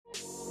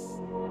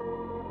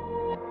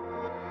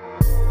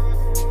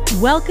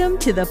Welcome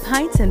to the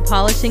Pints and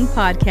Polishing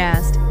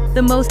Podcast,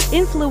 the most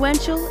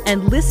influential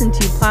and listened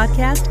to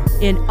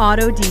podcast in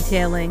auto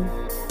detailing.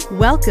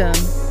 Welcome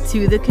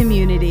to the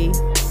community.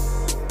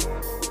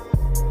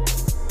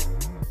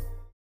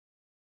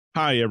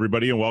 Hi,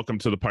 everybody, and welcome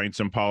to the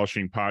Pints and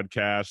Polishing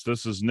Podcast.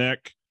 This is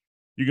Nick.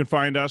 You can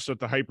find us at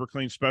the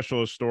HyperClean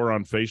Specialist store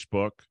on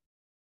Facebook.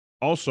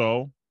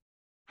 Also,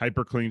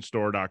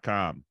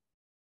 hypercleanstore.com.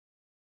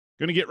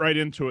 Going to get right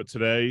into it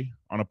today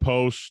on a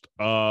post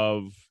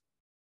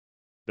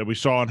that we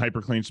saw on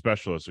HyperClean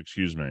Specialist,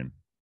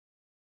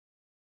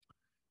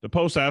 The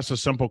post asked a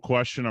simple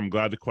question. I'm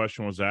glad the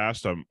question was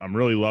asked. I'm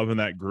really loving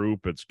that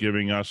group. It's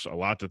giving us a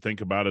lot to think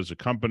about as a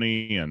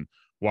company and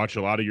watch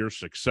a lot of your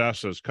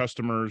success as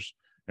customers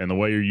and the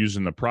way you're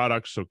using the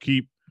products. So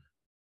keep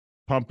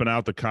pumping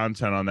out the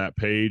content on that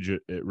page.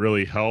 It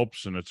really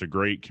helps, and it's a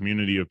great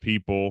community of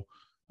people,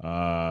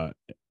 enjoying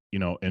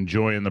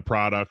the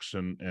products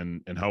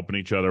and helping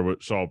each other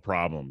solve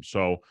problems.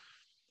 So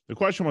the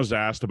question was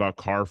asked about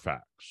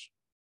Carfax.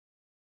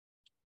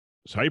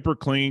 Is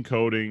HyperClean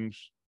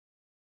Coatings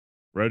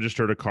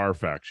registered to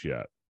Carfax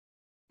yet?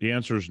 The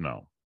answer is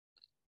no.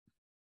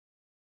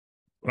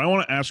 But I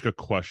want to ask a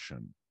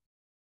question.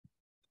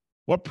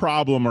 What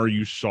problem are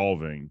you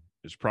solving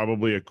is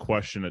probably a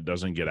question that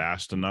doesn't get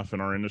asked enough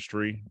in our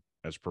industry.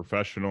 As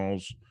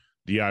professionals,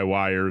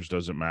 DIYers,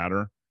 doesn't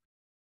matter.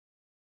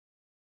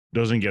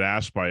 Doesn't get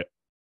asked by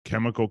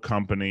chemical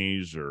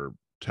companies or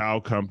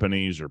towel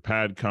companies or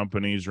pad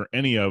companies or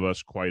any of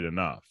us quite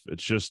enough.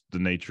 It's just the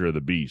nature of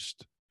the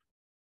beast.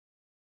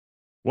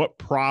 What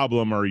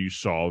problem are you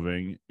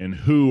solving, and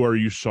who are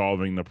you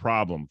solving the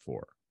problem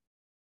for?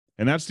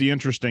 And that's the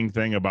interesting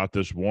thing about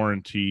this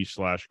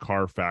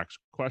warranty/Carfax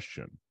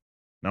question.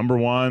 Number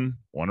one,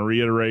 want to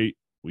reiterate,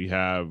 we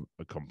have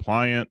a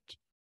compliant,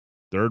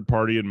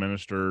 third-party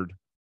administered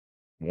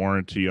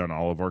warranty on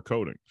all of our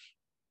coatings.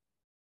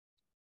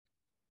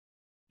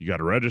 You got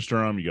to register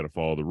them. You got to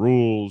follow the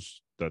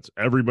rules. That's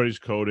everybody's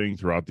coating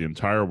throughout the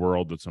entire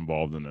world that's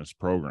involved in this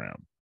program.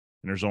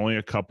 And there's only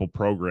a couple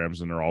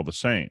programs, and they're all the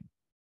same.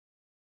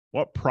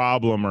 What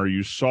problem are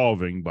you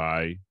solving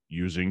by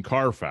using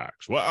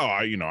Carfax? Well,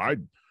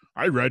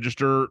 I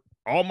register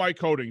all my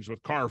coatings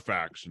with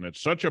Carfax, and it's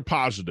such a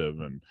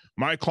positive, and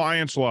my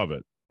clients love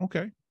it.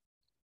 Okay.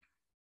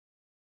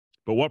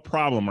 But what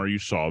problem are you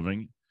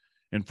solving,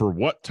 and for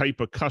what type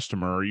of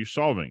customer are you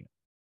solving it?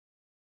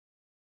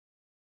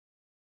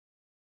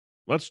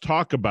 Let's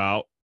talk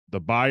about the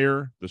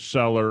buyer, the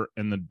seller,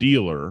 and the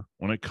dealer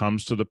when it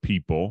comes to the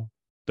people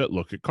that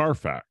look at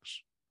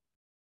Carfax.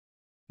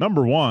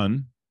 Number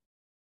one,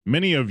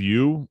 many of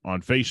you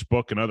on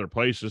Facebook and other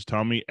places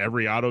tell me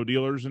every auto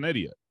dealer is an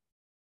idiot.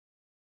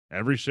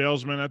 Every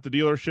salesman at the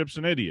dealership's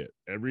an idiot.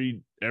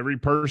 Every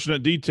person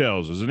that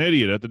details is an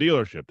idiot at the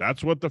dealership.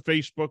 That's what the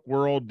Facebook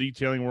world,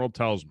 detailing world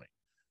tells me.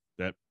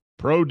 That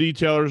pro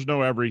detailers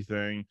know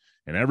everything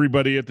and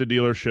everybody at the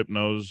dealership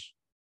knows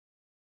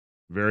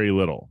very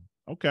little.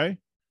 Okay,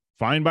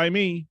 fine by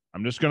me.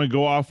 I'm just going to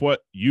go off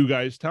what you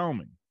guys tell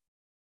me.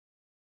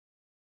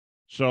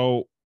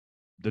 So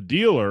the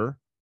dealer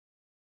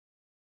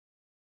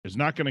is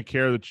not going to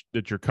care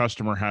that your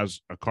customer has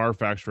a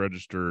Carfax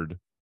registered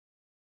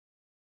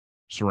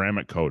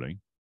ceramic coating.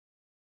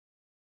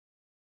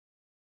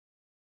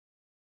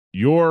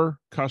 Your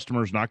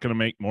customer is not going to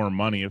make more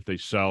money if they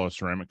sell a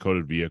ceramic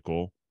coated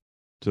vehicle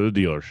to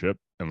the dealership.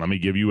 And let me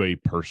give you a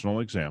personal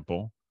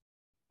example.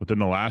 Within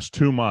the last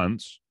 2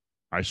 months,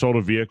 I sold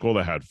a vehicle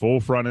that had full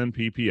front end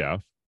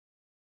PPF,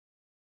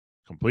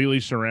 completely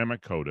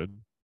ceramic coated.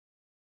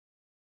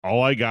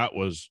 All I got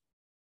was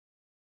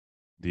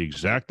the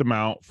exact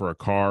amount for a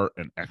car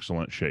in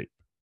excellent shape.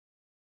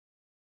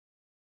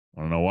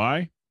 Want to know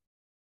why?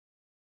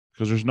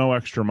 Because there's no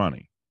extra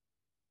money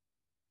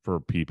for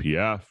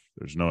PPF.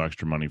 There's no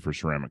extra money for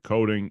ceramic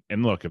coating.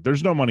 And look, if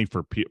there's no money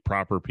for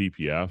proper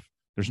PPF,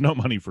 there's no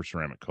money for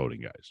ceramic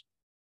coating, guys.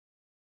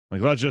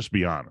 Like, let's just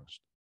be honest.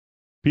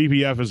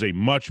 PPF is a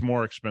much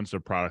more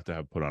expensive product to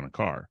have put on a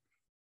car.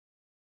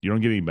 You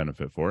don't get any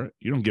benefit for it.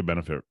 You don't get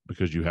benefit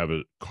because you have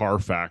a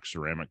Carfax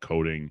ceramic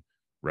coating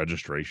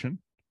registration.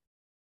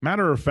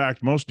 Matter of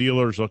fact, most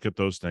dealers look at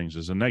those things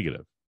as a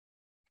negative.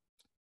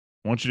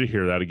 I want you to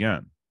hear that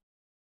again.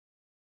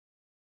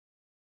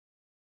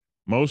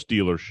 Most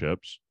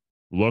dealerships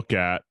look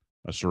at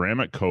a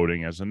ceramic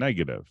coating as a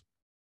negative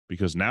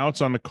because now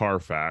it's on the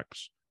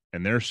Carfax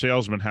and their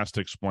salesman has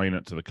to explain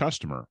it to the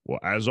customer. Well,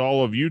 as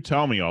all of you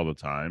tell me all the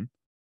time,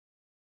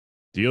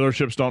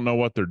 dealerships don't know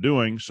what they're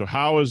doing. So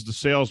how is the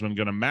salesman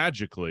going to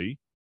magically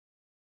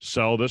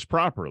sell this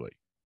properly?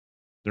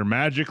 They're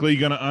magically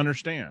going to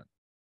understand.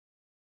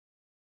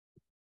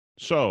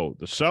 So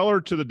the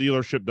seller to the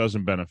dealership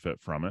doesn't benefit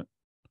from it.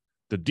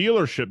 The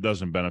dealership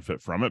doesn't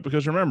benefit from it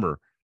because remember,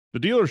 the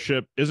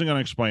dealership isn't going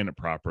to explain it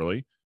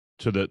properly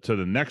to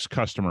the next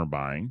customer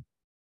buying.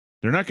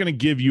 They're not going to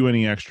give you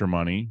any extra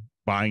money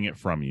buying it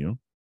from you.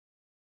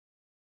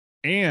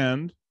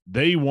 And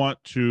they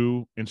want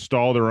to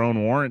install their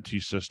own warranty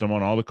system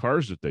on all the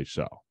cars that they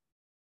sell.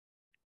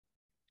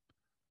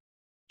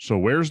 So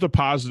where's the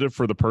positive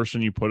for the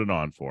person you put it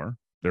on for?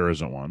 There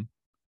isn't one.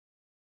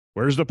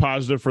 Where's the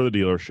positive for the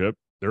dealership?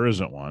 There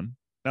isn't one.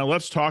 Now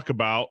let's talk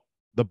about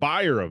the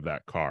buyer of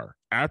that car.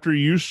 After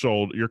you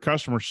sold, your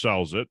customer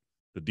sells it,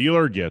 the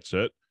dealer gets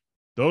it.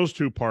 Those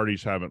two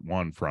parties haven't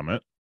won from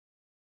it.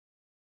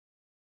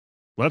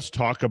 Let's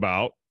talk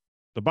about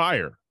the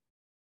buyer.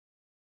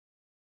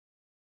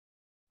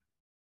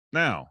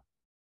 Now,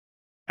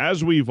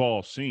 as we've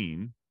all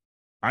seen,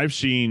 I've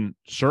seen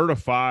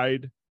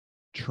certified,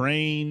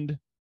 trained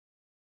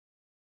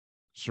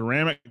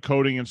ceramic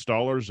coating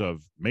installers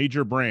of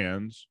major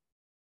brands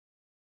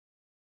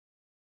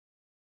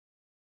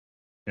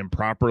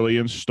improperly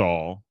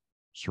install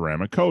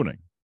ceramic coating,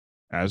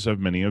 as have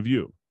many of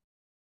you.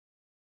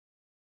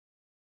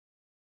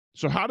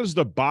 So how does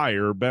the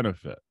buyer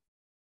benefit?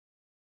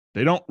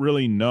 They don't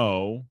really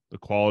know the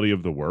quality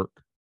of the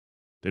work.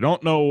 They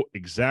don't know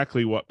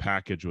exactly what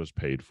package was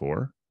paid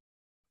for.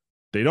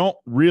 They don't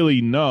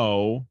really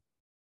know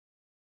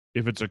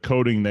if it's a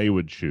coating they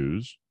would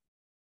choose.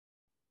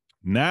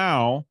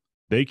 Now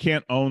they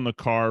can't own the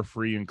car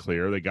free and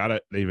clear.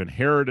 They've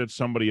inherited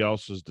somebody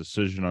else's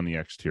decision on the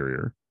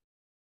exterior.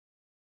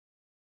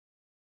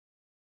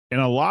 And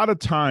a lot of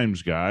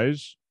times,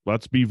 guys,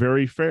 let's be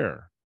very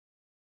fair.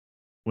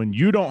 When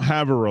you don't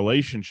have a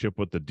relationship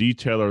with the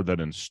detailer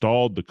that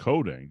installed the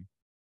coating,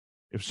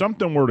 if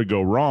something were to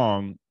go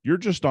wrong, you're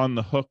just on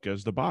the hook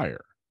as the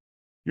buyer.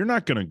 You're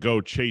not going to go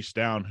chase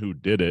down who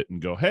did it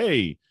and go,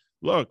 hey,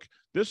 look,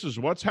 this is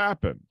what's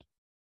happened.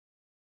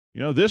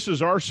 You know, this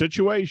is our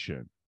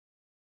situation.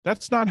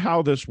 That's not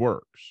how this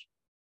works.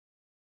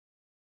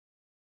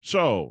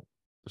 So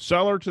the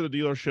seller to the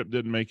dealership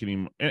didn't make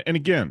any. And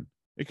again,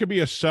 it could be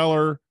a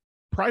seller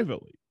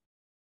privately.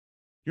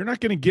 You're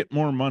not going to get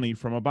more money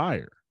from a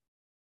buyer.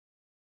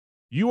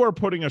 You are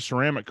putting a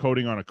ceramic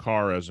coating on a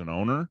car as an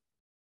owner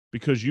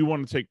because you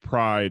want to take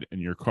pride in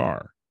your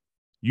car.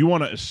 You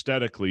want to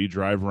aesthetically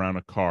drive around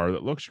a car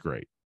that looks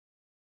great.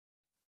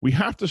 We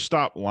have to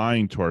stop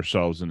lying to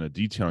ourselves in the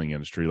detailing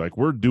industry like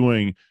we're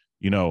doing,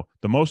 the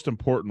most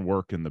important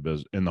work in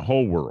the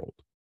whole world.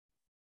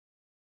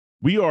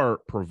 We are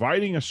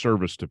providing a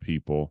service to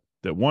people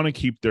that want to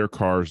keep their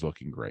cars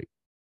looking great.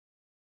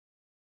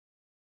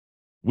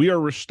 We are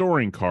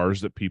restoring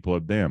cars that people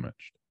have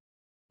damaged,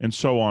 and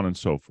so on and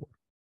so forth.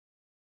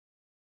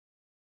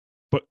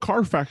 But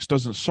Carfax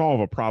doesn't solve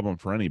a problem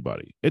for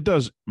anybody. It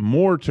does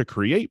more to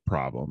create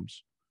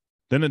problems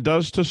than it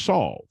does to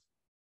solve.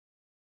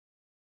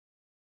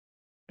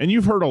 And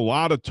you've heard a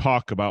lot of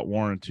talk about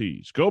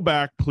warranties. Go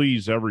back,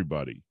 please,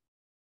 everybody,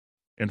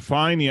 and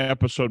find the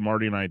episode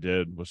Marty and I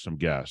did with some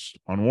guests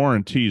on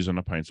warranties on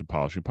the Pints and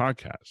Polishing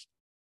podcast.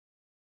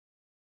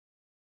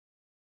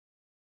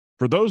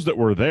 For those that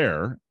were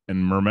there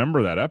and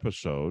remember that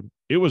episode,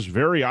 it was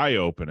very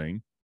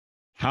eye-opening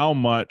how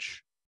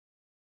much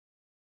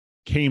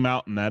came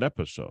out in that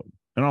episode.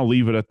 And I'll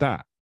leave it at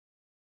that.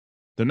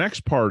 The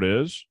next part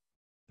is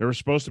there was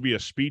supposed to be a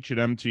speech at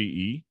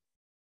MTE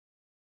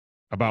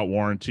about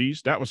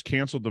warranties. That was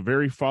canceled the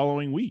very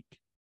following week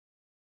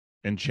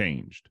and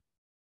changed.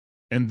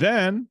 And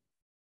then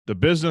the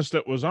business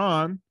that was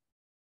on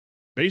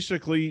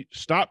basically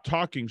stopped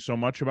talking so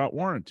much about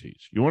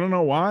warranties. You want to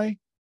know why?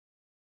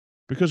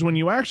 Because when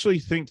you actually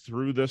think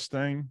through this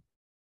thing,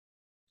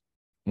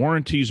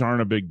 warranties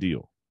aren't a big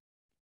deal.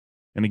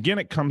 And again,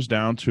 it comes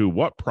down to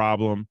what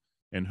problem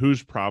and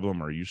whose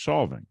problem are you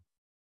solving?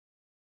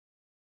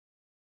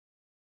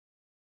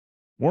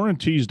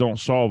 Warranties don't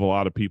solve a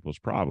lot of people's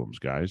problems,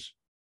 guys.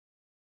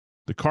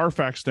 The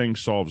Carfax thing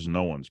solves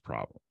no one's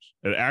problems.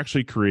 It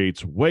actually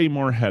creates way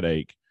more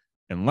headache.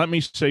 And let me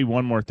say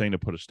one more thing to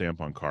put a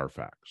stamp on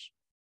Carfax.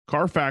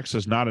 Carfax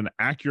is not an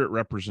accurate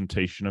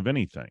representation of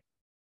anything.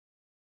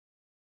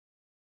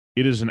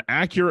 It is an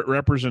accurate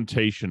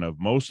representation of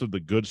most of the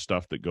good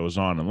stuff that goes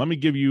on. And let me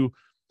give you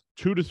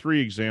 2 to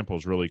 3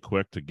 examples really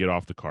quick to get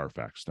off the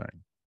Carfax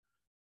thing.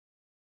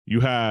 You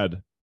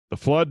had the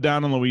flood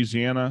down in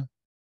Louisiana.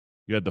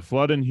 You had the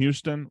flood in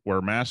Houston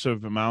where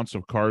massive amounts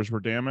of cars were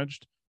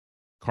damaged.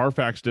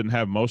 Carfax didn't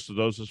have most of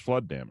those as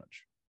flood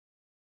damage.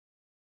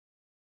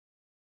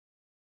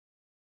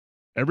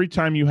 Every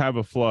time you have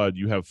a flood,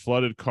 you have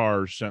flooded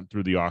cars sent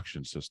through the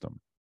auction system.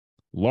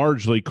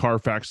 Largely,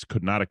 Carfax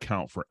could not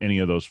account for any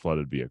of those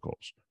flooded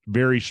vehicles.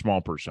 Very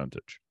small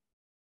percentage.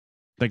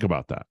 Think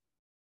about that.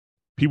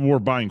 People were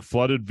buying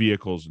flooded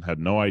vehicles and had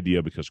no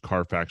idea because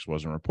Carfax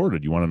wasn't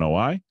reported. You want to know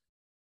why?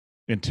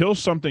 Until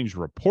something's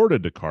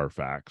reported to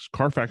Carfax,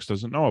 Carfax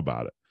doesn't know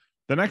about it.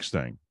 The next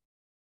thing,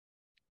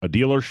 a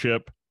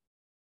dealership,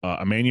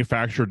 a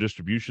manufacturer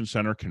distribution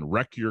center can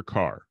wreck your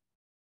car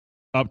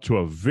up to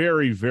a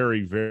very,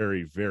 very,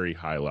 very, very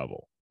high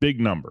level, big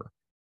number,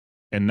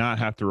 and not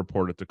have to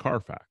report it to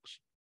Carfax.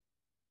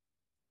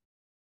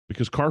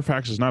 Because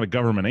Carfax is not a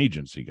government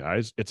agency,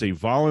 guys. It's a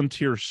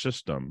volunteer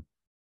system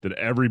that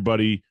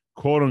everybody,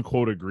 quote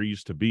unquote,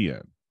 agrees to be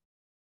in.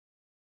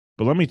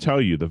 But let me tell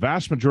you, the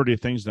vast majority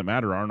of things that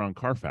matter aren't on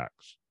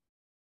Carfax.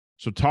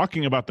 So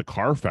talking about the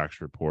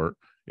Carfax report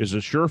is a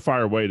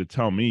surefire way to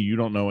tell me you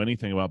don't know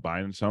anything about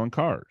buying and selling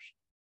cars.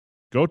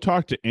 Go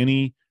talk to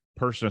any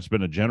person that's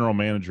been a general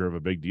manager of a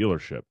big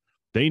dealership.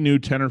 They knew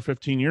 10 or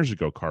 15 years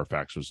ago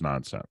Carfax was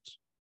nonsense.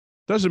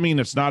 Doesn't mean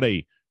it's not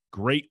a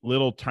great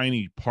little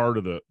tiny part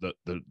of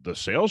the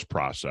sales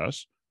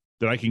process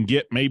that I can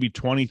get maybe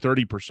 20,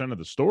 30% of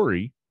the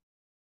story.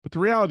 But the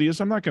reality is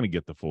I'm not going to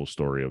get the full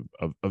story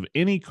of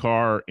any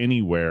car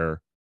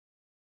anywhere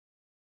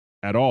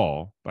at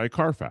all by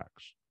Carfax.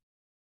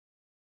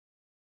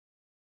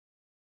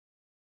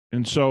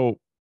 And so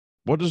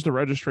what does the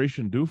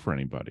registration do for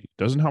anybody?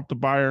 Doesn't help the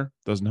buyer,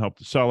 doesn't help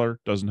the seller,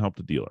 doesn't help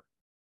the dealer.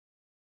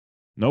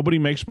 Nobody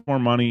makes more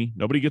money.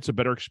 Nobody gets a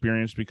better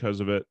experience because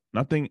of it.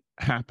 Nothing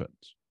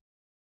happens.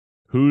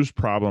 Whose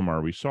problem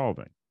are we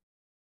solving?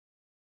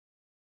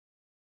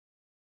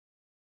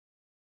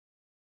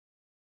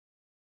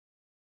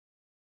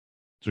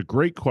 It's a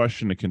great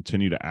question to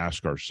continue to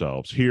ask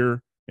ourselves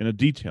here in a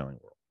detailing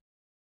world.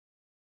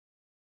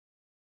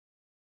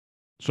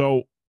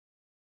 So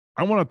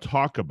I want to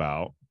talk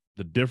about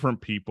the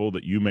different people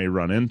that you may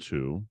run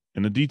into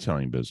in the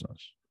detailing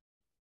business.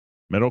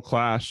 Middle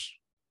class,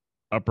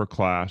 upper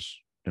class,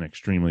 and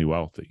extremely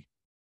wealthy.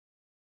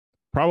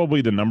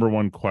 Probably the number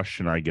one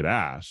question I get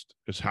asked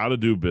is how to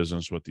do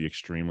business with the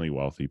extremely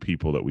wealthy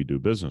people that we do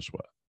business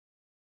with.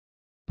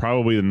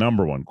 Probably the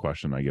number one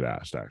question I get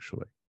asked,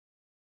 actually.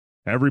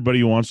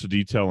 Everybody wants to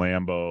detail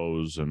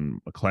Lambos and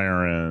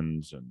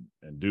McLarens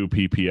and do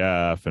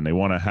PPF, and they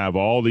want to have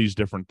all these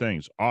different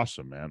things.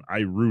 Awesome, man. I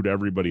root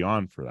everybody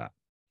on for that.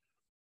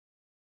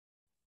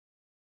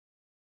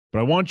 But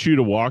I want you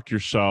to walk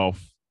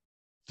yourself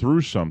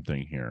through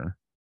something here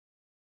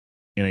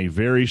in a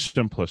very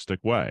simplistic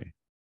way.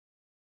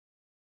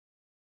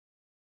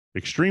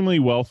 Extremely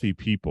wealthy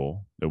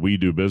people that we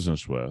do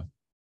business with,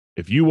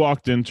 if you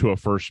walked into a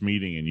first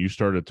meeting and you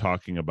started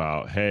talking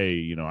about,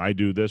 hey, I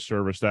do this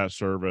service, that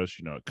service,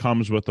 it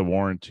comes with a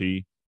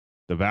warranty,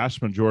 the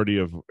vast majority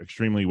of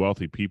extremely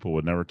wealthy people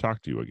would never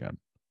talk to you again.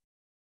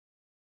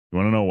 You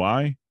want to know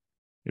why?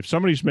 If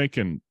somebody's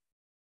making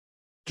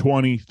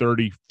 20,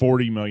 30,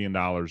 $40 million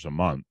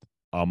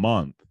a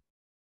month,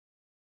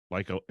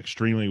 like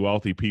extremely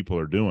wealthy people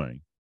are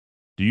doing,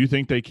 do you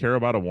think they care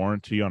about a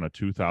warranty on a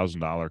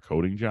 $2,000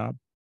 coating job?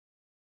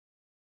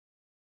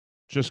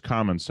 Just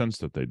common sense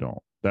that they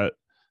don't. That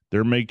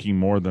they're making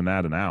more than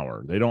that an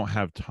hour. They don't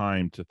have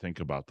time to think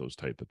about those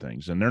type of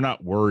things. And they're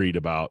not worried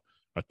about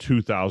a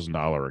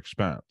 $2,000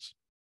 expense.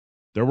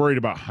 They're worried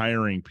about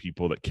hiring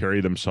people that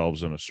carry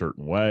themselves in a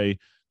certain way,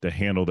 that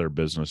handle their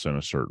business in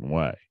a certain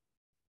way.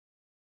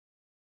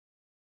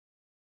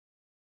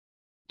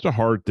 It's a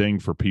hard thing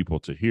for people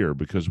to hear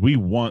because we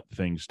want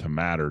things to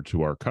matter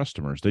to our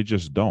customers. They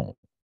just don't.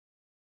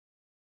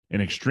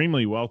 And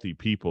extremely wealthy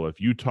people,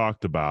 if you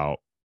talked about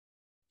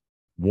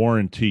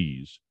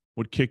warranties,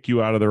 would kick you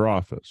out of their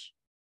office.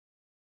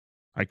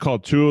 I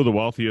called two of the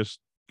wealthiest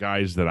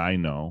guys that I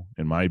know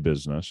in my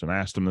business and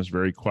asked them this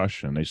very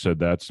question. They said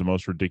that's the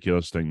most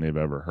ridiculous thing they've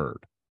ever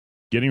heard.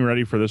 Getting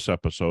ready for this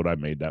episode, I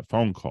made that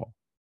phone call.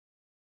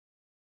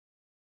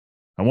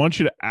 I want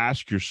you to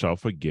ask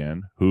yourself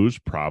again, whose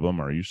problem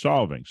are you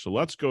solving? So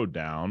let's go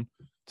down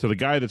to the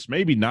guy that's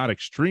maybe not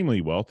extremely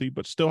wealthy,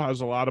 but still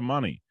has a lot of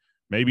money.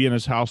 Maybe in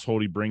his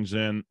household, he brings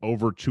in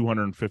over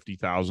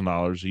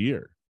 $250,000 a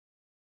year.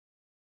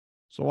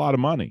 It's a lot of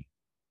money.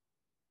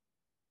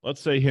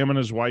 Let's say him and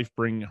his wife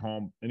bring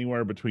home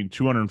anywhere between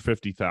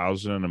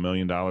 $250,000 and $1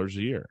 million a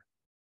year.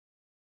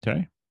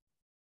 Okay.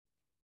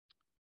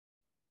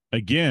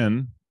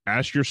 Again,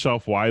 ask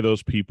yourself why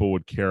those people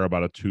would care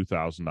about a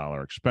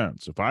 $2,000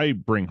 expense. If I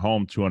bring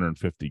home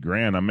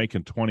 $250,000, I'm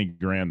making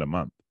 $20,000 a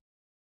month.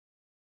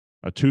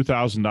 A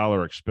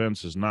 $2,000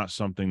 expense is not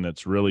something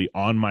that's really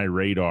on my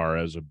radar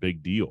as a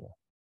big deal.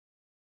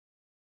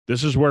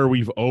 This is where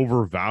we've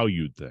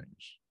overvalued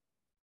things.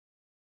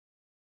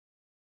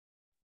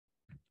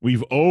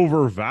 We've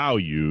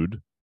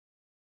overvalued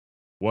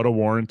what a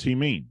warranty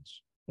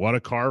means, what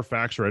a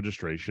Carfax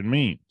registration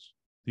means.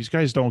 These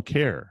guys don't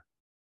care.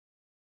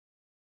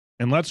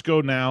 And let's go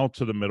now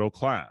to the middle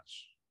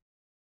class.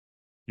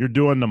 You're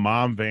doing the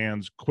mom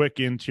vans,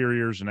 quick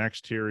interiors and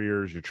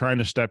exteriors. You're trying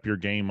to step your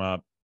game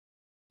up.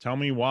 Tell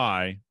me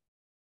why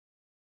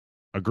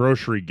a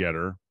grocery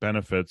getter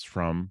benefits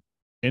from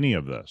any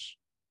of this.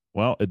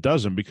 Well, it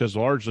doesn't, because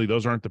largely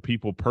those aren't the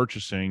people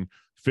purchasing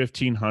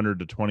 $1,500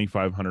 to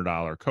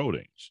 $2,500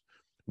 coatings.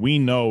 We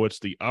know it's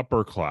the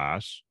upper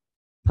class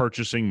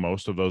purchasing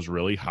most of those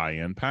really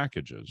high-end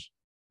packages.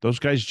 Those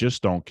guys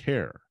just don't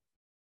care.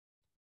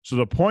 So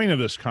the point of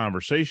this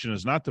conversation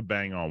is not to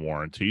bang on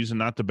warranties and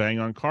not to bang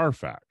on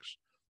Carfax.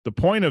 The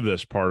point of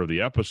this part of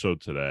the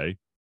episode today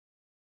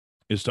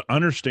is to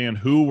understand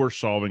who we're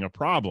solving a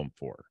problem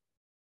for.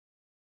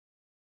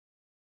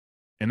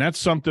 And that's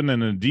something in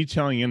the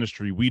detailing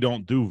industry we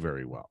don't do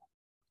very well.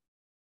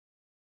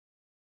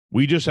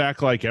 We just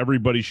act like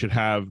everybody should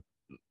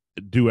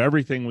do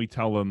everything we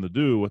tell them to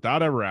do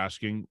without ever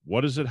asking,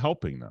 what is it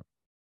helping them?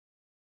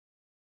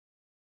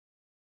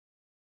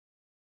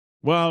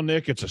 Well,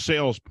 Nick, it's a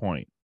sales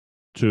point.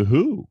 To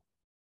who?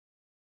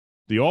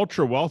 The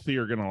ultra wealthy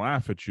are going to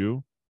laugh at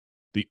you.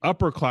 The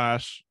upper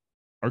class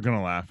are going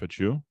to laugh at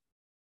you.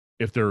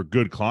 If they're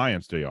good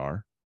clients, they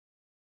are.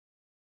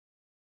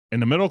 And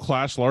the middle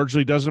class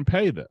largely doesn't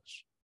pay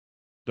this,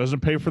 doesn't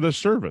pay for this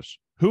service.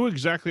 Who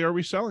exactly are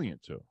we selling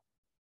it to?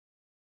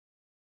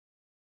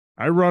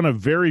 I run a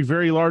very,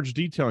 very large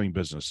detailing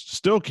business.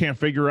 Still can't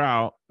figure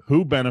out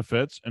who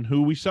benefits and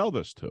who we sell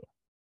this to.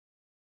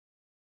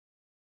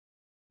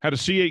 Had a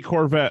C8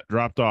 Corvette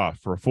dropped off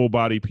for a full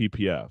body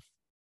PPF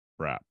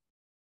wrap.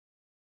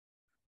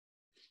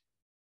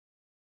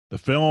 The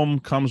film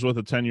comes with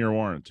a 10-year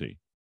warranty.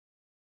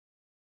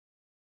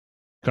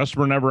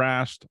 Customer never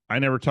asked. I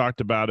never talked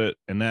about it.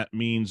 And that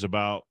means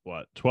about,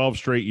 12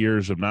 straight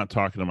years of not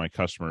talking to my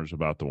customers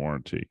about the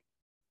warranty.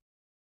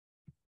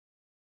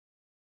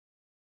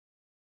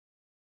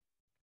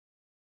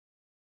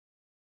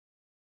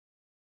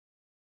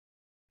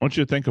 I want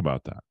you to think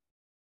about that.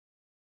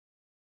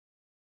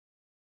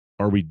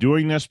 Are we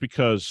doing this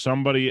because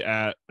somebody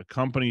at a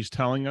company is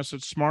telling us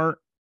it's smart?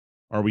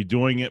 Are we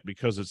doing it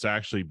because it's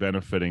actually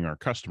benefiting our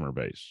customer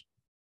base?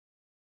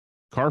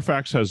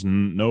 Carfax has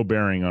no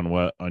bearing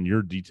on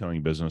your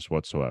detailing business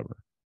whatsoever.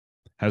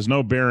 Has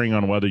no bearing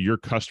on whether your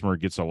customer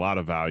gets a lot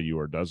of value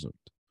or doesn't.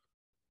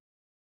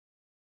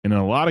 And in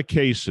a lot of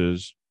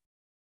cases,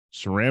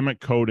 ceramic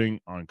coating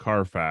on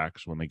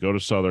Carfax when they go to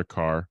sell their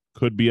car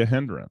could be a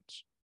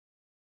hindrance.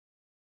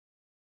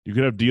 You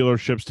could have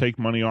dealerships take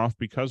money off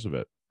because of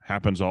it.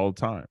 Happens all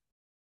the time.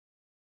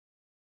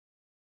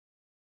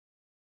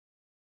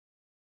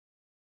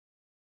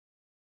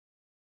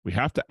 We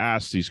have to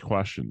ask these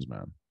questions,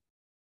 man.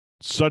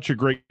 Such a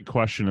great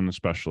question in the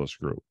specialist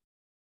group.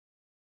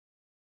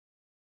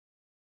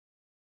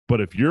 But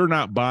if you're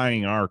not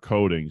buying our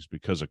coatings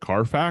because of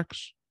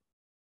Carfax,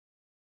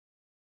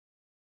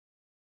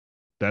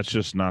 that's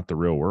just not the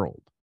real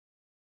world.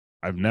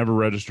 I've never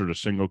registered a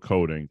single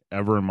coating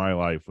ever in my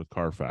life with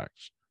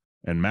Carfax.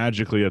 And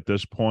magically at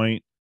this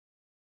point,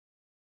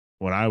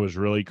 when I was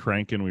really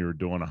cranking, we were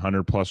doing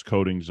 100 plus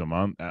coatings a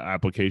month,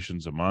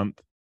 applications a month.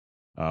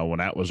 When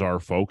that was our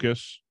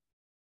focus,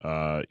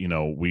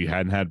 we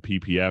hadn't had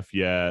PPF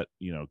yet.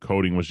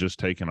 Coating was just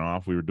taking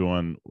off. We were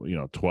doing,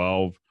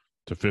 12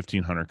 to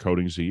 1,500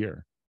 coatings a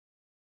year.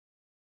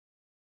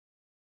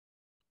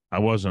 I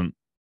wasn't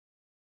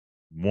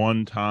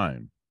one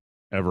time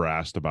ever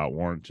asked about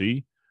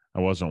warranty.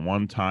 I wasn't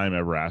one time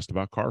ever asked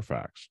about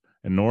Carfax,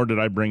 and nor did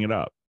I bring it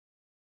up.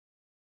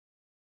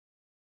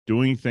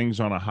 Doing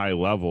things on a high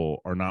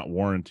level are not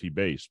warranty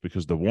based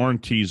because the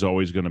warranty is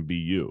always going to be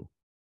you.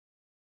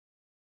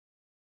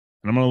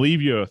 And I'm going to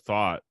leave you a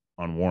thought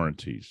on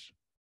warranties.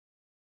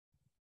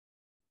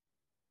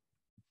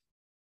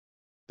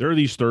 There are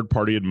these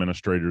third-party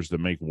administrators that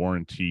make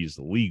warranties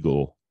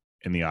legal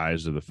in the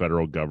eyes of the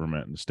federal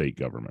government and the state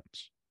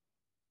governments.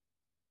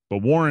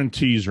 But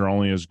warranties are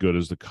only as good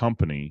as the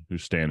company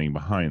who's standing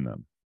behind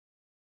them.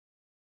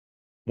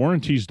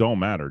 Warranties don't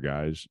matter,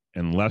 guys,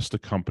 unless the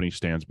company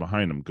stands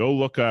behind them. Go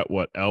look at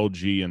what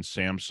LG and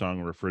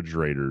Samsung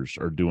refrigerators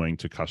are doing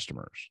to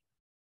customers.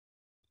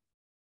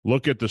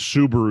 Look at the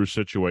Subaru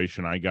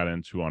situation I got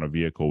into on a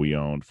vehicle we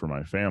owned for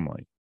my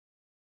family.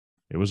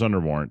 It was under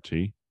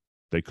warranty.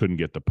 They couldn't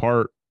get the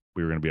part.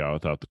 We were going to be out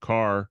without the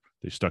car.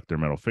 They stuck their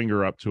middle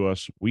finger up to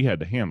us. We had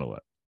to handle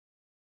it.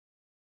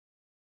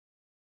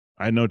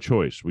 I had no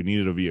choice. We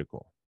needed a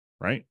vehicle,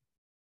 right?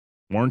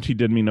 Warranty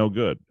did me no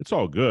good. It's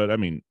all good. I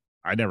mean,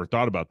 I never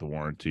thought about the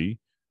warranty.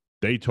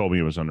 They told me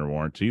it was under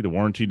warranty. The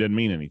warranty didn't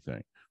mean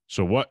anything.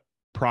 So what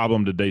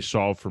problem did they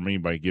solve for me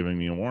by giving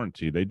me a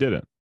warranty? They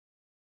didn't.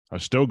 I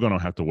was still going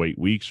to have to wait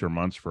weeks or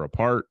months for a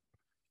part.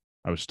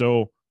 I was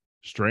still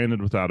stranded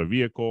without a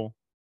vehicle,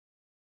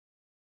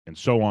 and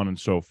so on and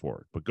so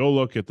forth. But go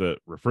look at the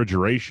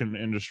refrigeration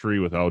industry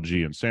with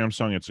LG and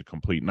Samsung. It's a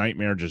complete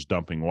nightmare, just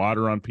dumping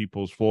water on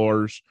people's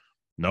floors,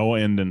 no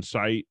end in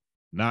sight,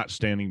 not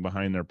standing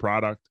behind their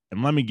product.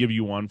 And let me give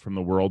you one from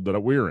the world that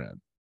we're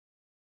in.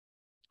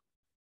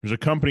 There's a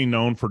company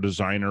known for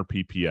designer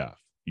PPF.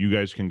 You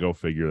guys can go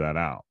figure that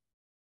out.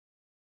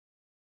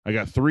 I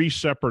got 3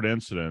 separate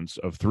incidents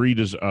of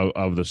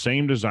of the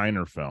same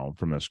designer film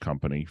from this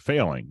company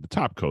failing. The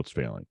top coat's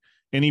failing.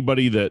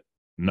 Anybody that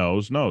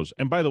knows.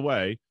 And by the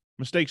way,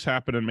 mistakes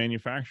happen in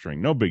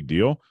manufacturing. No big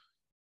deal.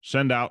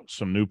 Send out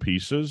some new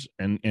pieces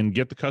and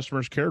get the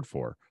customers cared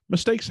for.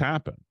 Mistakes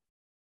happen.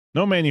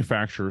 No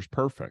manufacturer is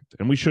perfect,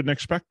 and we shouldn't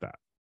expect that.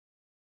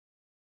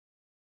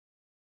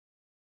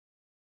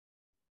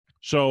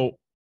 So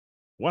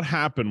what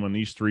happened when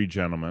these 3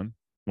 gentlemen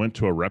went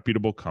to a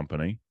reputable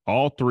company,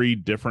 all 3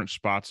 different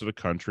spots of the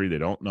country, they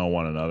don't know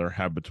one another,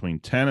 have between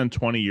 10 and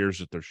 20 years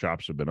that their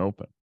shops have been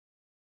open.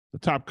 The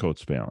top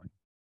coat's failing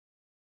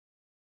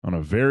on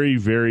a very,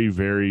 very,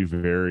 very,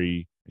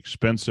 very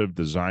expensive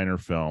designer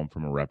film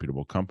from a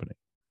reputable company.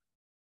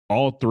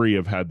 All 3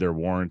 have had their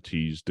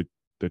warranties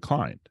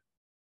declined.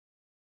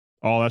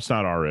 Oh, that's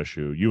not our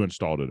issue. You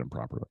installed it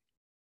improperly.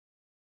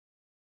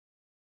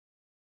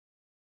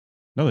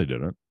 No, they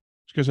didn't.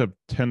 These guys have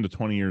 10 to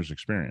 20 years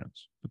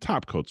experience. The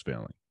top coat's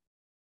failing.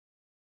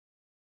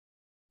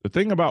 The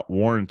thing about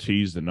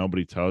warranties that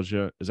nobody tells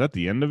you is at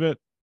the end of it,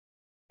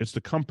 it's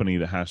the company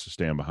that has to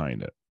stand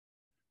behind it.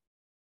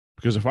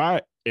 Because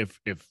if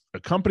a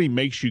company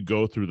makes you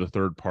go through the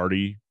third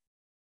party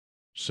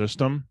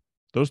system,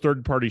 those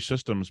third party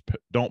systems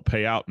don't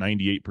pay out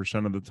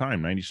 98% of the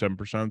time, 97%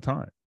 of the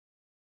time.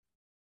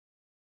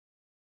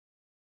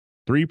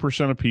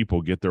 3% of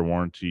people get their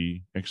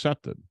warranty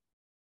accepted.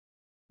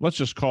 Let's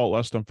just call it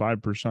less than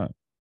 5%.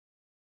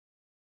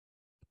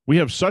 We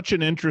have such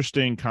an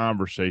interesting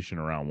conversation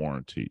around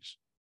warranties,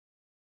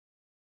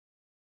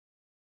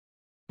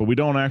 but we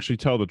don't actually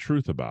tell the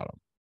truth about them.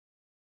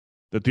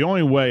 That the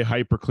only way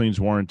HyperClean's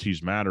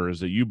warranties matter is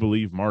that you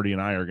believe Marty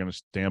and I are going to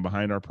stand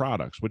behind our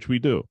products, which we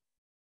do.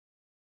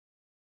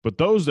 But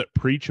those that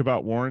preach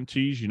about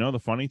warranties, the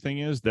funny thing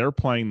is they're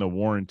playing the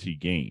warranty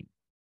game.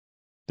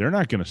 They're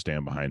not going to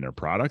stand behind their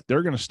product.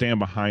 They're going to stand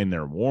behind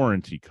their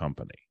warranty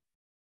company.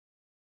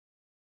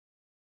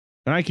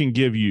 And I can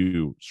give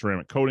you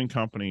ceramic coating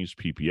companies,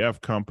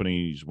 PPF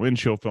companies,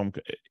 windshield film,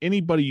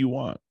 anybody you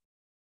want.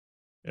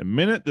 The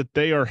minute that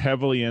they are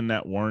heavily in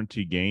that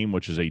warranty game,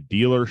 which is a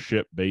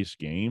dealership-based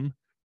game,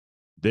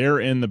 they're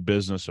in the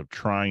business of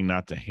trying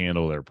not to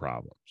handle their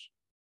problems.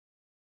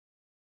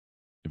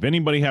 If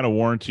anybody had a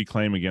warranty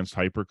claim against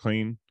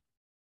HyperClean,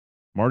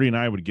 Marty and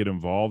I would get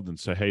involved and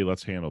say, hey,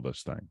 let's handle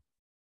this thing.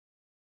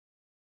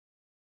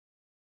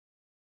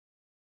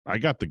 I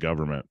got the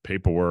government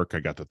paperwork. I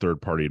got the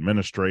third-party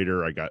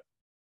administrator.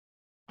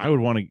 I would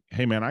want to,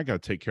 hey, man, I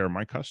got to take care of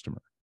my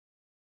customer.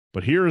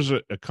 But here's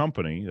a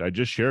company that I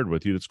just shared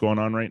with you that's going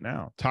on right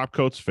now. Top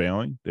Coat's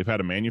failing. They've had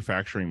a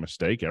manufacturing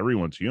mistake.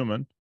 Everyone's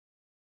human.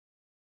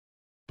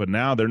 But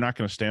now they're not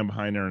going to stand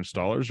behind their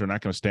installers. They're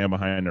not going to stand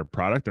behind their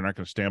product. They're not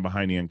going to stand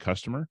behind the end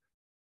customer.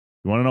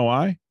 You want to know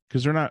why?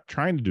 Because they're not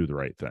trying to do the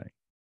right thing.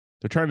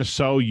 They're trying to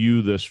sell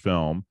you this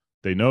film.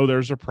 They know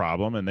there's a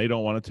problem, and they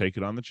don't want to take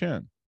it on the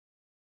chin.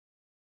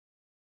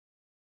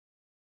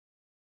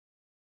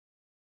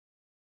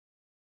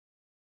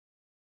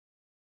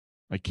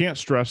 I can't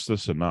stress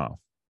this enough.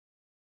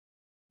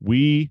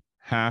 We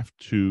have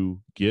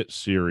to get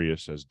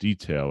serious as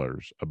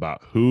detailers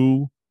about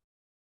who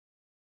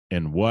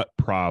and what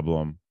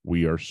problem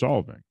we are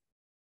solving.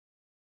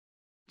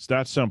 It's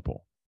that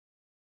simple.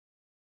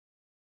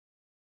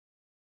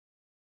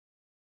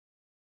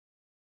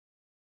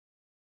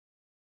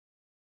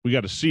 We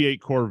got a C8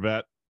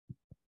 Corvette,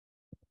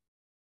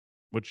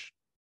 which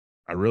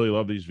I really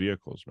love these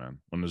vehicles, man.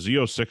 When the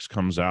Z06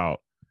 comes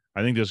out,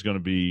 I think this is going to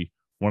be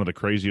one of the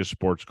craziest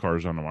sports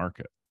cars on the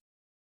market.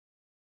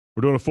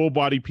 We're doing a full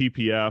body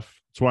PPF.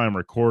 That's why I'm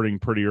recording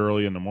pretty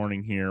early in the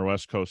morning here,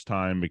 West Coast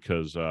time,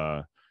 because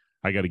I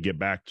got to get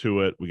back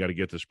to it. We got to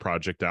get this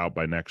project out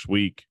by next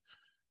week.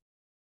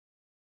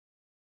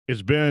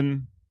 It's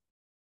been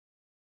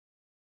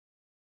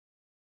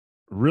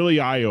really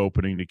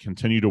eye-opening to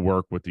continue to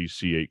work with these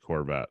C8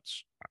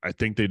 Corvettes. I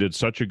think they did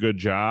such a good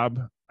job.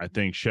 I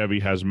think Chevy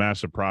has a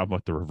massive problem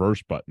with the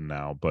reverse button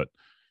now, but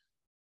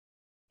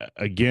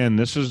again,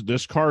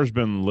 this car has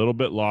been a little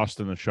bit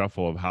lost in the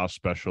shuffle of how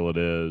special it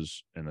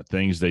is and the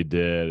things they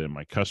did. And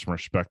my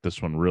customers spec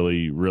this one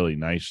really, really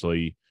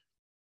nicely.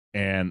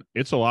 And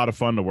it's a lot of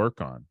fun to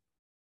work on.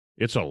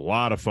 It's a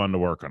lot of fun to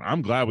work on.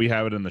 I'm glad we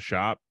have it in the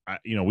shop.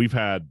 We've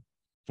had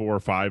 4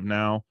 or 5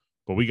 now,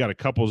 but we got a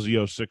couple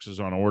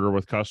Z06s on order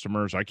with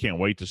customers. I can't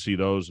wait to see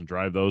those and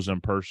drive those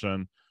in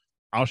person.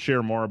 I'll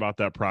share more about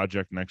that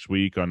project next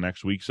week on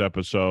next week's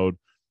episode.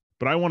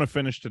 But I want to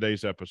finish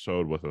today's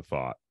episode with a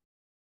thought.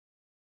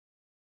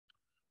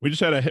 We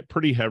just had a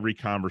pretty heavy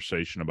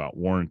conversation about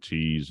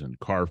warranties and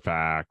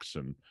Carfax,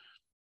 and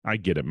I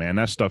get it, man.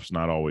 That stuff's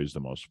not always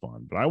the most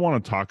fun. But I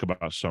want to talk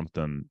about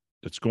something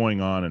that's going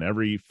on in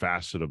every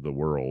facet of the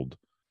world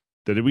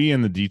that we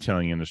in the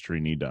detailing industry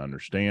need to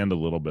understand a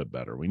little bit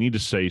better. We need to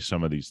say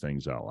some of these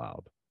things out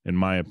loud, in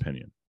my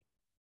opinion.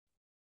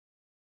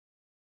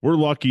 We're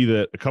lucky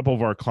that a couple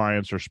of our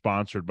clients are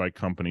sponsored by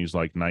companies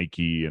like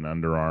Nike and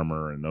Under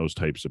Armour and those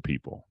types of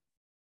people.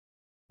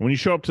 When you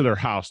show up to their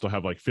house, they'll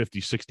have like 50,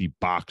 60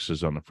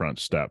 boxes on the front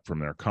step from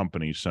their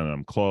company, sending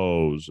them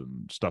clothes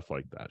and stuff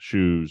like that,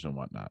 shoes and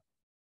whatnot.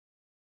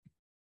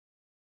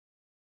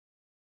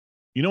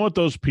 You know what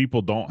those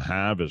people don't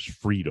have is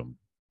freedom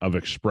of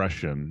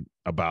expression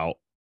about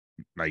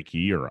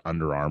Nike or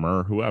Under Armour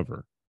or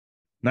whoever.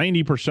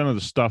 90% of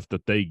the stuff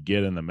that they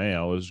get in the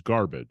mail is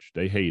garbage.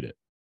 They hate it.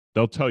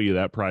 They'll tell you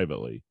that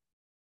privately.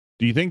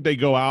 Do you think they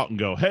go out and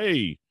go,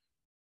 hey,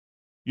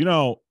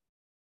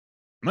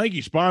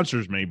 Nike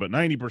sponsors me, but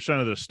 90%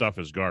 of this stuff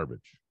is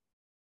garbage?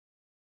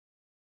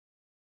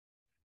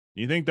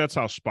 You think that's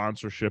how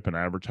sponsorship and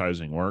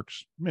advertising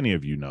works? Many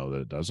of you know that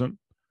it doesn't.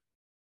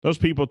 Those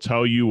people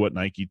tell you what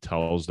Nike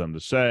tells them to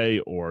say,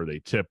 or they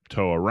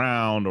tiptoe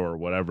around, or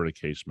whatever the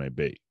case may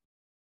be.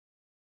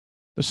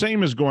 The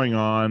same is going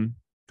on.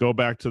 Go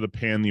back to the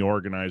Pan the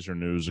Organizer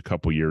news a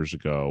couple years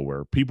ago,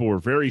 where people were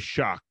very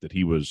shocked that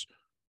he was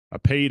a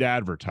paid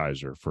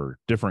advertiser for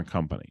different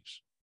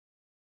companies.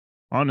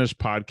 On this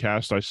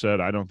podcast, I said,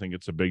 I don't think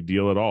it's a big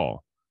deal at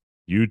all.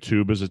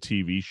 YouTube is a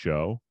TV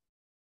show.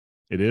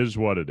 It is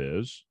what it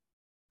is.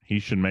 He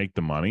should make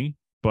the money,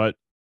 but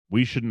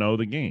we should know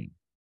the game.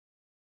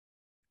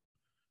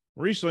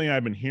 Recently,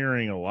 I've been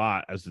hearing a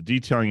lot as the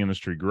detailing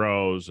industry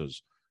grows,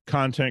 as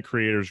content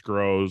creators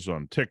grows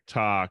on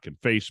TikTok and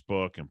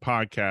Facebook and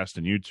podcast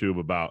and YouTube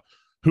about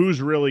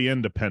who's really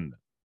independent.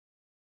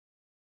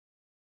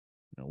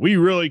 We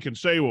really can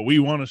say what we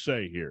want to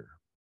say here.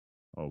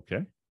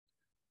 Okay.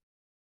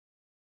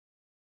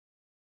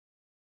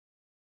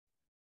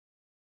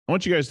 I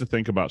want you guys to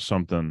think about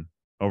something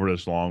over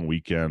this long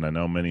weekend. I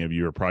know many of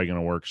you are probably going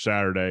to work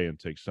Saturday and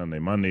take Sunday,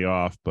 Monday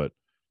off, but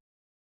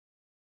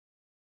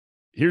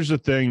here's the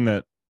thing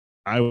that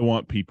I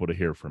want people to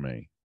hear from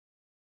me.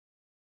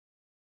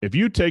 If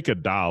you take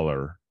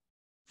 $1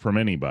 from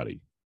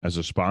anybody as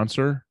a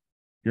sponsor,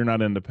 you're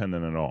not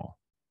independent at all.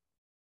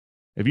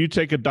 If you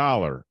take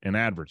 $1 in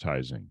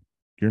advertising,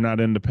 you're not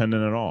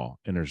independent at all,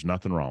 and there's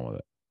nothing wrong with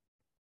it.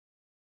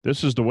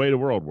 This is the way the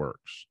world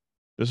works.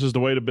 This is the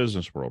way the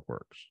business world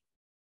works.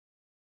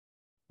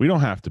 We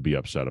don't have to be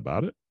upset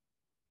about it.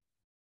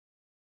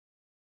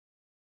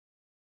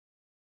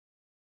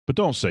 But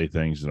don't say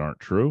things that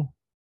aren't true.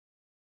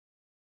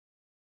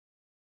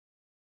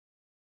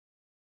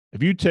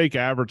 If you take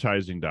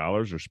advertising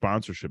dollars or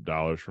sponsorship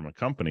dollars from a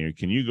company,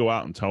 can you go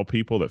out and tell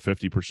people that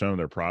 50% of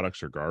their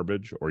products are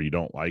garbage or you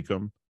don't like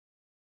them?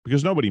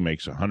 Because nobody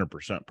makes a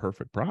 100%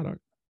 perfect product.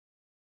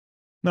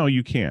 No,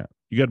 you can't.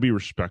 You got to be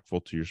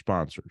respectful to your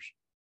sponsors,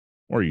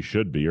 or you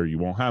should be, or you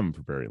won't have them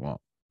for very long.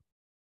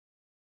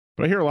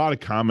 But I hear a lot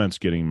of comments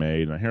getting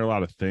made, and I hear a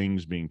lot of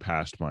things being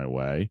passed my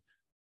way.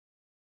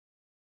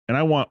 And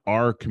I want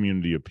our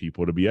community of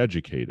people to be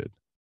educated.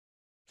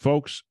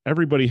 Folks,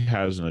 everybody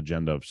has an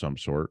agenda of some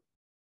sort.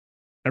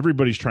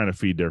 Everybody's trying to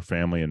feed their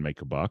family and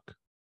make a buck.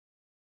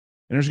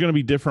 And there's going to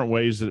be different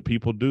ways that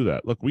people do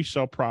that. Look, we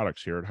sell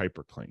products here at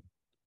HyperClean.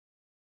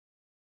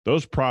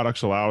 Those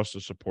products allow us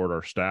to support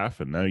our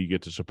staff, and now you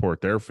get to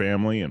support their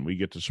family, and we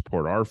get to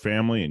support our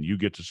family, and you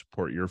get to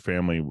support your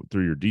family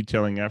through your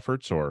detailing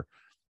efforts, or,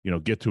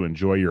 get to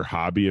enjoy your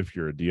hobby if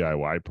you're a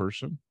DIY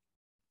person.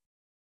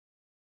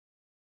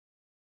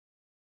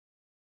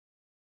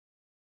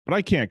 But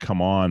I can't come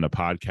on a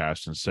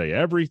podcast and say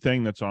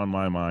everything that's on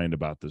my mind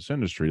about this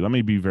industry. Let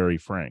me be very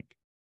frank.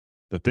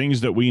 The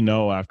things that we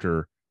know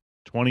after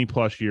 20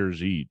 plus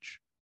years each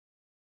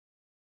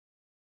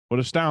would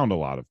astound a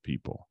lot of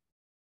people.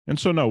 And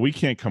so, no, we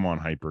can't come on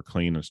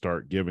HyperClean and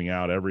start giving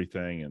out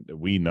everything that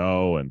we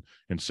know and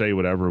say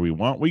whatever we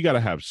want. We got to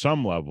have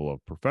some level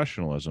of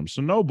professionalism.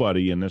 So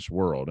nobody in this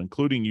world,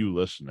 including you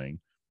listening,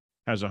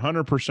 has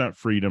 100%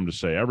 freedom to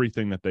say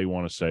everything that they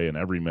want to say in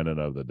every minute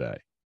of the day.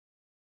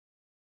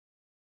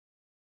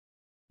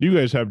 You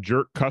guys have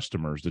jerk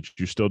customers that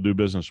you still do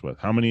business with.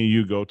 How many of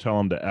you go tell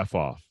them to F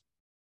off?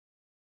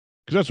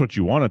 Because that's what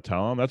you want to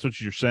tell them. That's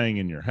what you're saying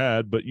in your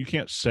head, but you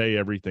can't say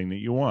everything that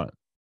you want.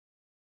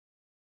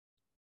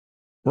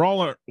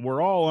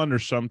 We're all under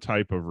some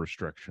type of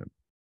restriction.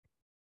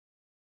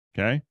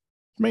 Okay? It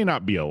may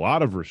not be a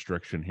lot of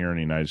restriction here in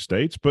the United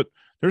States, but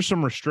there's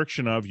some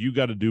restriction of you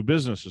got to do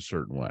business a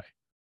certain way.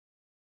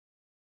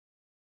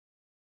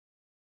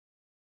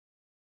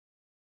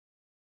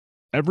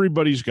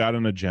 Everybody's got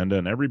an agenda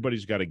and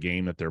everybody's got a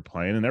game that they're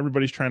playing and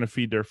everybody's trying to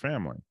feed their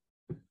family.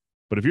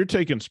 But if you're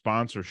taking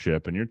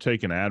sponsorship and you're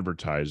taking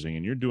advertising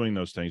and you're doing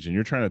those things and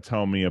you're trying to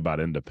tell me about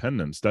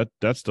independence,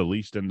 that's the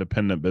least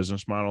independent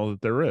business model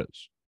that there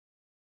is.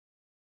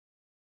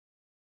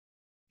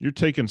 You're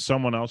taking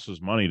someone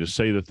else's money to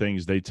say the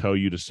things they tell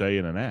you to say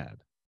in an ad.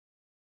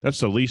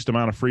 That's the least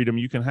amount of freedom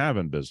you can have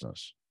in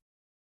business.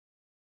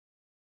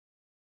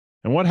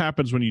 And what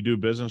happens when you do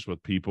business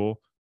with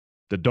people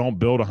that don't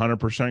build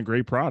 100%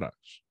 great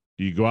products?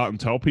 Do you go out and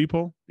tell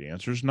people? The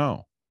answer is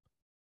no.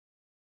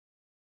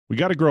 We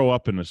got to grow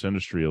up in this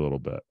industry a little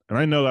bit. And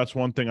I know that's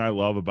one thing I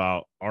love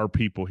about our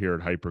people here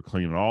at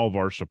HyperClean and all of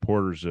our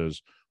supporters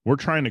is we're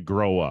trying to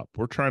grow up.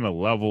 We're trying to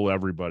level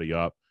everybody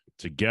up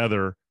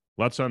together.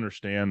 Let's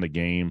understand the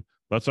game.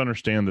 Let's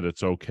understand that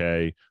it's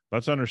okay.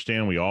 Let's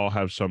understand we all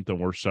have something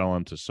we're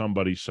selling to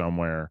somebody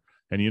somewhere.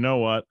 And you know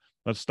what?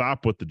 Let's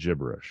stop with the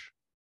gibberish.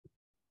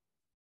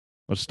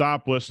 Let's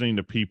stop listening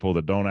to people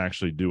that don't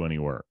actually do any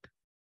work.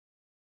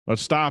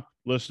 Let's stop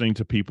listening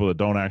to people that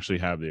don't actually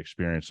have the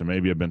experience and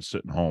maybe have been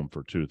sitting home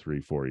for 2,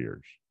 3, 4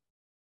 years.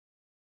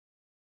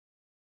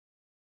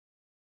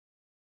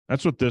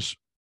 That's what this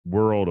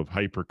world of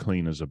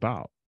HyperClean is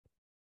about.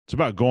 It's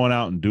about going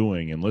out and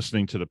doing and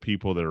listening to the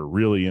people that are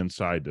really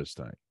inside this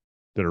thing,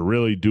 that are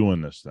really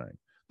doing this thing,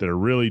 that are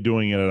really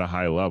doing it at a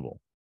high level.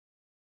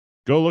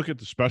 Go look at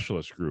the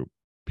specialist group.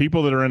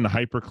 People that are in the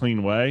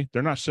HyperClean way,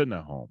 they're not sitting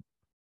at home.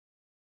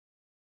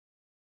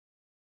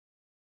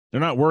 They're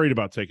not worried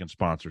about taking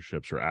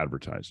sponsorships or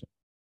advertising.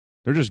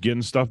 They're just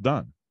getting stuff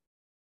done.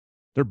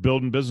 They're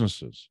building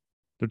businesses.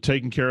 They're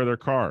taking care of their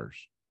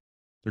cars.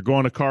 They're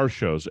going to car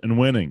shows and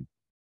winning.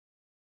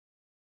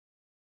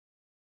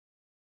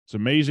 It's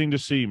amazing to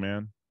see,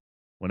 man,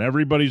 when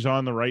everybody's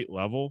on the right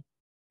level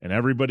and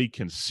everybody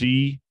can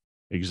see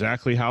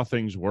exactly how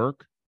things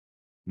work,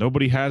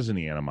 nobody has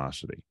any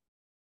animosity.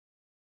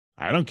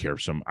 I don't care.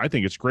 I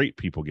think it's great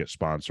people get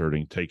sponsored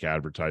and take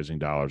advertising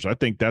dollars. I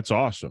think that's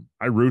awesome.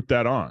 I root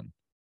that on.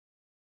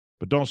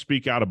 But don't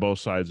speak out of both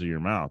sides of your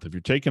mouth. If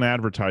you're taking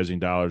advertising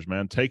dollars,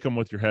 man, take them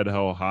with your head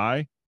held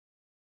high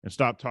and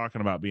stop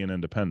talking about being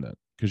independent,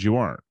 because you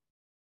aren't.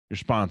 You're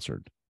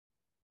sponsored.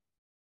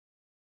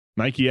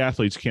 Nike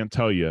athletes can't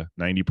tell you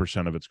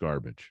 90% of it's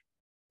garbage.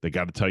 They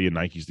got to tell you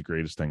Nike's the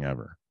greatest thing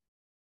ever.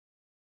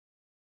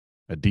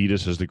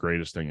 Adidas is the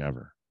greatest thing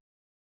ever.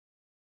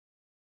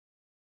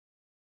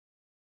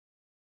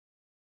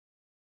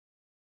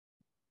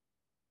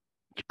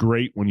 It's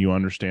great when you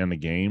understand the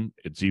game.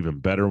 It's even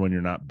better when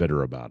you're not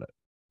bitter about it.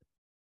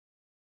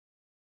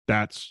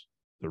 That's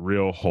the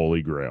real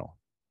holy grail.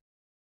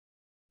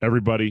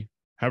 Everybody,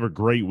 have a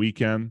great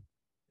weekend.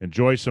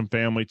 Enjoy some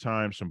family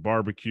time, some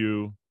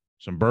barbecue,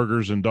 some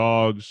burgers and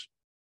dogs.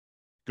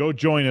 Go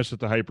join us at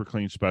the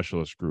HyperClean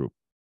Specialist Group.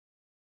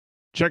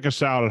 Check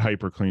us out at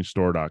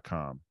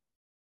hypercleanstore.com.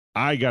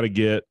 I got to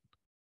get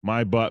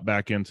my butt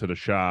back into the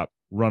shop,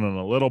 running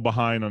a little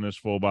behind on this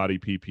full body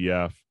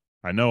PPF.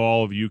 I know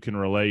all of you can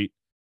relate.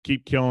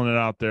 Keep killing it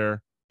out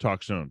there.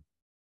 Talk soon.